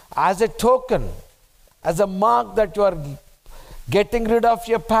 As a token, as a mark that you are getting rid of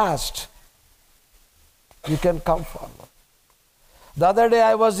your past, you can come forward. The other day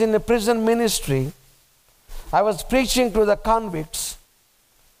I was in a prison ministry. I was preaching to the convicts.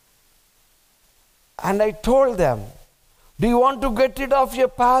 And I told them, do you want to get rid of your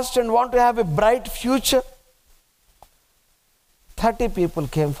past and want to have a bright future? 30 people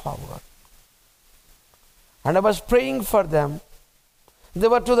came forward. And I was praying for them. They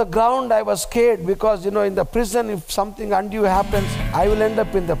were to the ground. I was scared because, in the prison, if something undue happens, I will end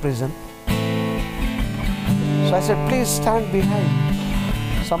up in the prison. So I said, please stand behind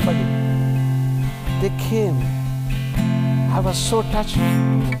somebody. They came. I was so touched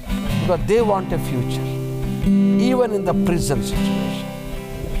because they want a future. Even in the prison situation.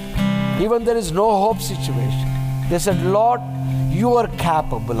 Even there is no hope situation. They said, Lord, you are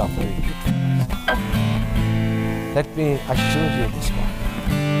capable of doing it. Let me assure you this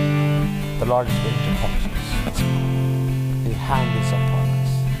morning, the Lord is going to touch us. His hand is upon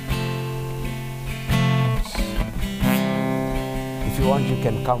us. If you want, you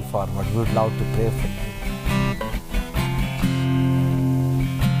can come forward. We would love to pray for you.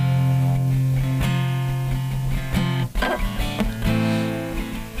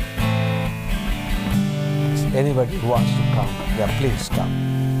 Anybody who wants to come, please come.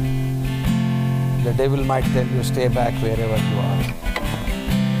 The devil might tell you, stay back wherever you are.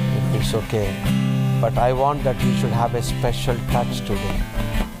 It's okay. But I want that you should have a special touch today.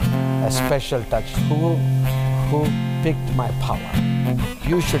 A special touch. Who picked my power.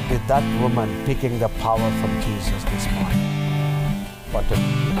 You should be that woman picking the power from Jesus this morning. Whatever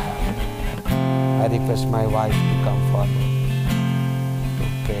you have. I request my wife to come forward to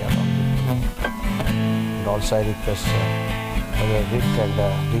pray along with me. And also I request Rick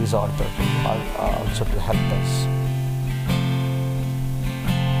and these altar also to help us.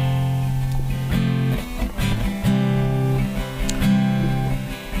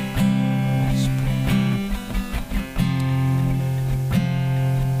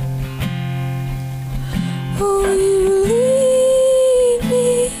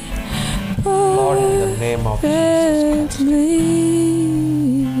 Lord, in the name of Jesus Christ,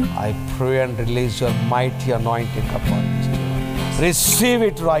 I pray and release your mighty anointing upon this day. Receive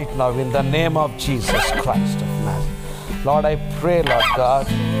it right now in the name of Jesus Christ of Nazareth. Lord, I pray, Lord God,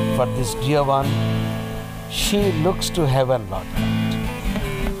 for this dear one. She looks to heaven, Lord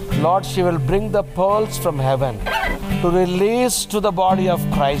God. Lord, she will bring the pearls from heaven to release to the body of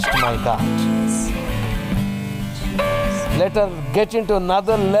Christ, my God. Let her get into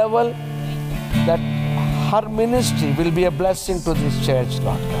another level that her ministry will be a blessing to this church,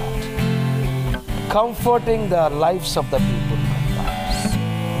 Lord God. Comforting the lives of the people, Lord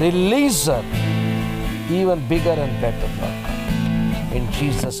God. Release her even bigger and better, Lord God. In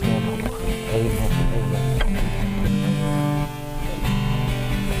Jesus' name I pray. Amen. Amen.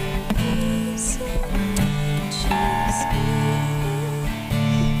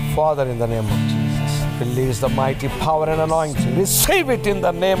 Father, in the name of Jesus, release the mighty power and anointing. Receive it in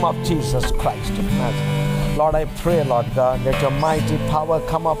the name of Jesus Christ of Nazareth. Lord, I pray, Lord God, let your mighty power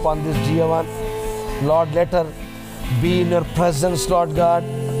come upon this dear one. Lord, let her be in your presence, Lord God,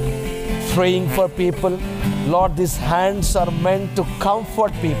 praying for people. Lord, these hands are meant to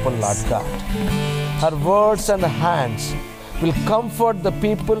comfort people, Lord God. Her words and hands will comfort the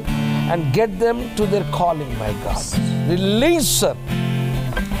people and get them to their calling, my God. Release her.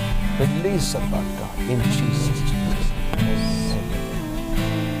 Release her, Lord God, in Jesus' name.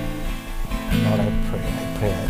 Lord, I pray.